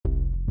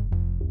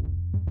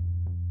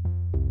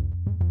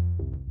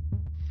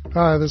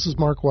Hi, this is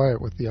Mark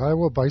Wyatt with the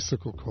Iowa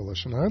Bicycle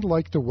Coalition. I'd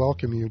like to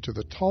welcome you to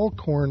the Tall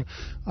Corn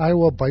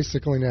Iowa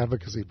Bicycling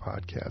Advocacy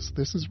Podcast.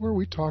 This is where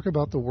we talk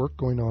about the work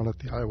going on at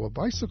the Iowa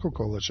Bicycle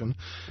Coalition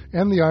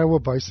and the Iowa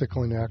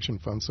Bicycling Action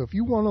Fund. So if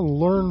you want to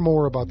learn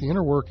more about the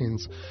inner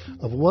workings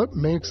of what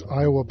makes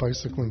Iowa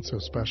bicycling so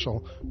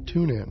special,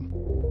 tune in.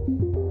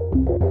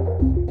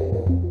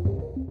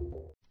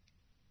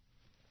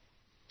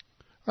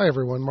 Hi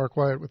everyone, Mark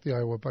Wyatt with the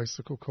Iowa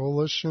Bicycle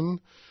Coalition.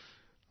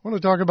 I want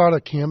to talk about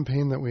a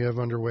campaign that we have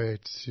underway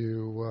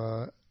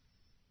to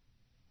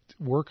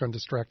work on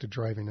distracted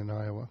driving in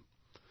Iowa.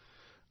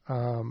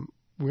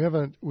 We have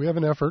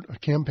an effort, a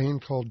campaign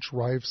called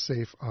Drive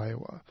Safe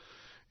Iowa,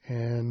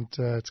 and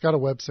it's got a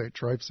website,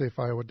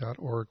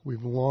 drivesafeiowa.org.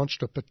 We've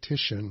launched a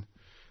petition,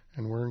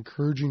 and we're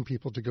encouraging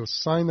people to go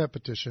sign that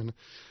petition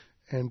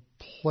and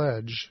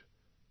pledge,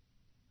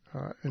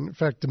 in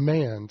fact,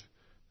 demand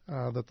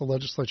that the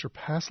legislature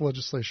pass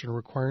legislation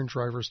requiring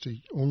drivers to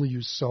only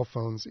use cell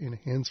phones in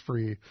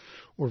hands-free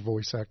or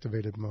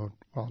voice-activated mode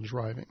while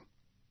driving.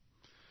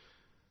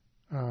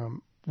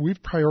 We've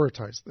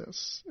prioritized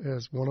this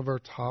as one of our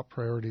top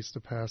priorities to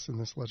pass in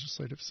this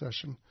legislative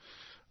session,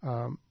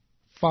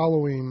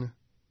 following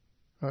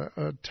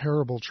a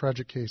terrible,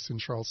 tragic case in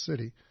Charles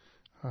City,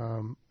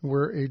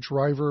 where a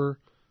driver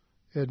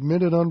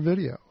admitted on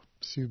video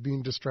to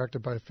being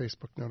distracted by a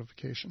Facebook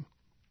notification.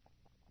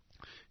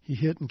 He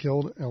hit and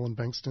killed Ellen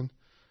Bankston,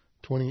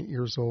 28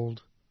 years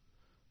old,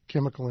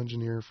 chemical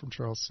engineer from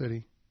Charles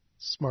City.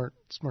 Smart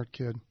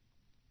kid.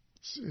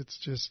 It's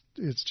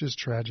just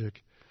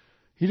tragic.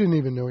 He didn't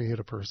even know he hit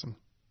a person,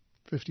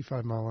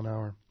 55 mile an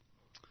hour.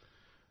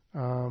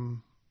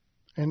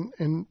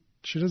 And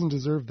she doesn't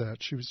deserve that.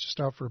 She was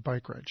just out for a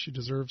bike ride. She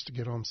deserves to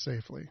get home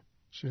safely.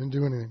 She didn't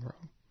do anything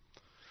wrong.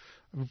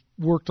 I've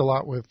worked a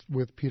lot with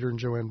Peter and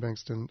Joanne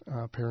Bankston,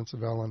 parents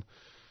of Ellen,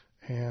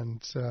 and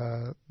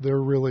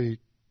they're really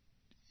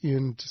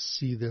in to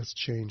see this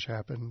change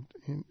happen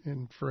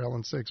in for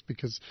Ellen's sakes,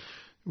 because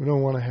we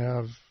don't want to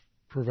have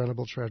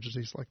preventable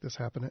tragedies like this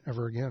happen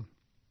ever again.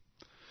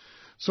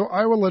 So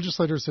Iowa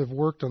legislators have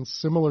worked on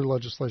similar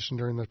legislation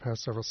during the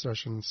past several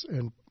sessions,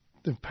 and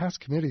in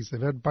past committees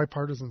they've had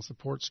bipartisan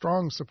support,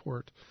 strong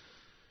support.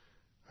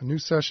 A new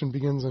session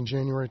begins on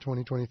January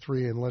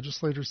 2023, and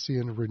legislators see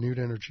a renewed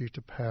energy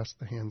to pass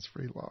the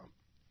hands-free law.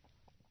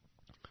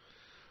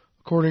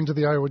 According to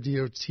the Iowa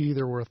DOT,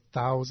 there were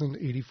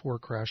 1,084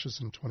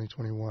 crashes in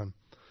 2021.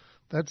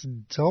 That's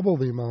double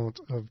the amount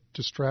of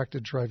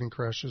distracted driving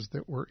crashes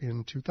that were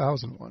in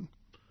 2001.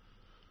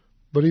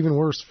 But even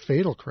worse,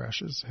 fatal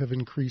crashes have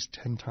increased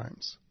 10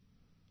 times.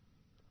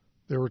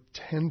 There were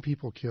 10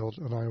 people killed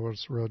on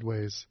Iowa's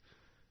roadways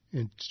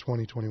in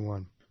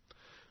 2021.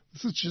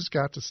 This has just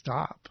got to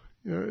stop.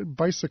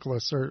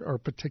 Bicyclists are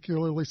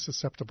particularly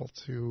susceptible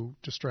to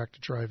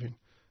distracted driving,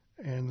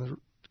 and the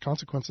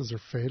consequences are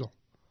fatal.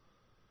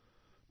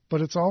 But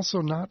it's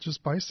also not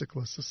just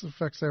bicyclists. This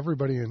affects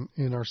everybody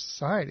in our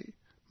society.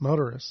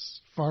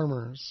 Motorists,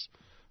 farmers,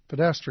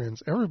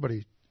 pedestrians,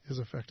 everybody is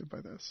affected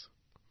by this.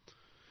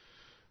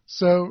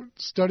 So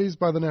studies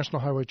by the National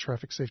Highway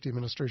Traffic Safety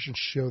Administration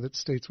show that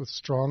states with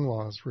strong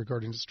laws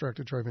regarding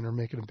distracted driving are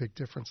making a big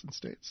difference in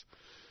states.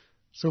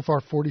 So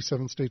far,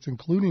 47 states,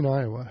 including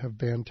Iowa, have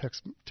banned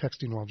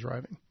texting while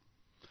driving.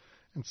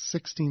 And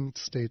 16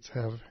 states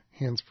have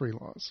hands-free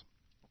laws.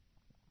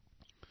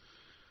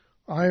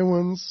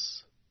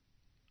 Iowans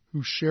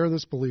who share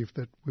this belief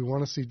that we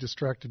want to see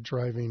distracted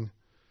driving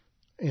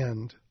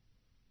end,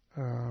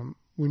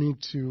 we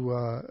need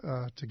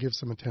to give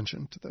some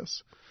attention to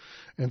this.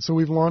 And so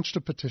we've launched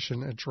a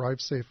petition at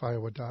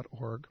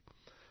drivesafeiowa.org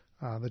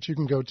that you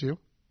can go to.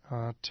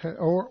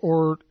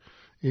 Or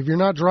if you're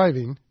not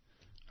driving,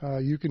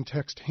 you can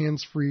text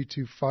hands-free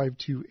to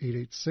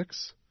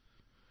 52886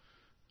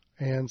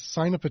 and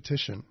sign a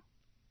petition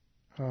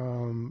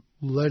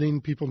letting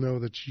people know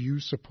that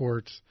you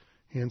support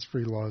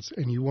hands-free laws,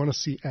 and you want to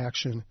see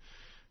action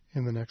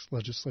in the next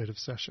legislative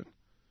session.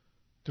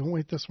 Don't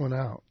wait this one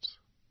out,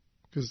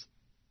 because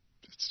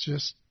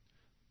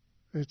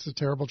it's a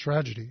terrible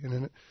tragedy,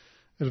 and it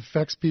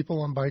affects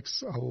people on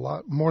bikes a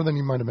lot more than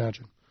you might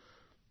imagine.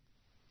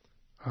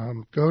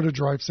 Go to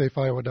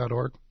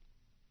drivesafeiowa.org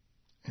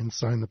and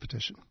sign the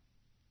petition.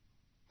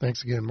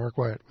 Thanks again, Mark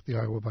Wyatt with the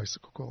Iowa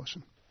Bicycle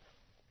Coalition.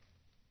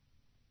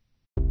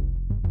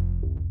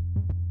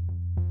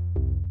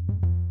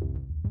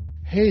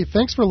 Hey,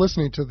 thanks for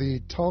listening to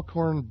the Tall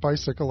Corn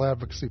Bicycle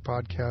Advocacy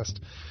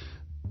Podcast.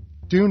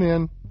 Tune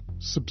in,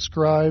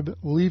 subscribe,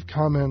 leave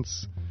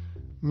comments,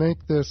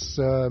 make this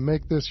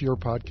your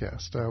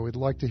podcast. We'd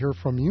like to hear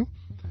from you,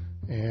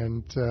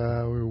 and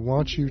we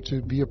want you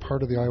to be a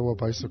part of the Iowa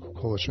Bicycle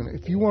Coalition.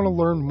 If you want to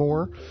learn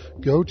more,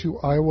 go to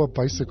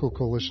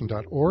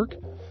iowabicyclecoalition.org.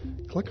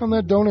 Click on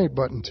that donate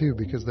button too,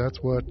 because that's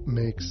what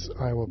makes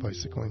Iowa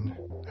bicycling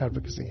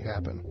advocacy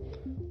happen.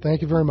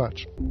 Thank you very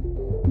much.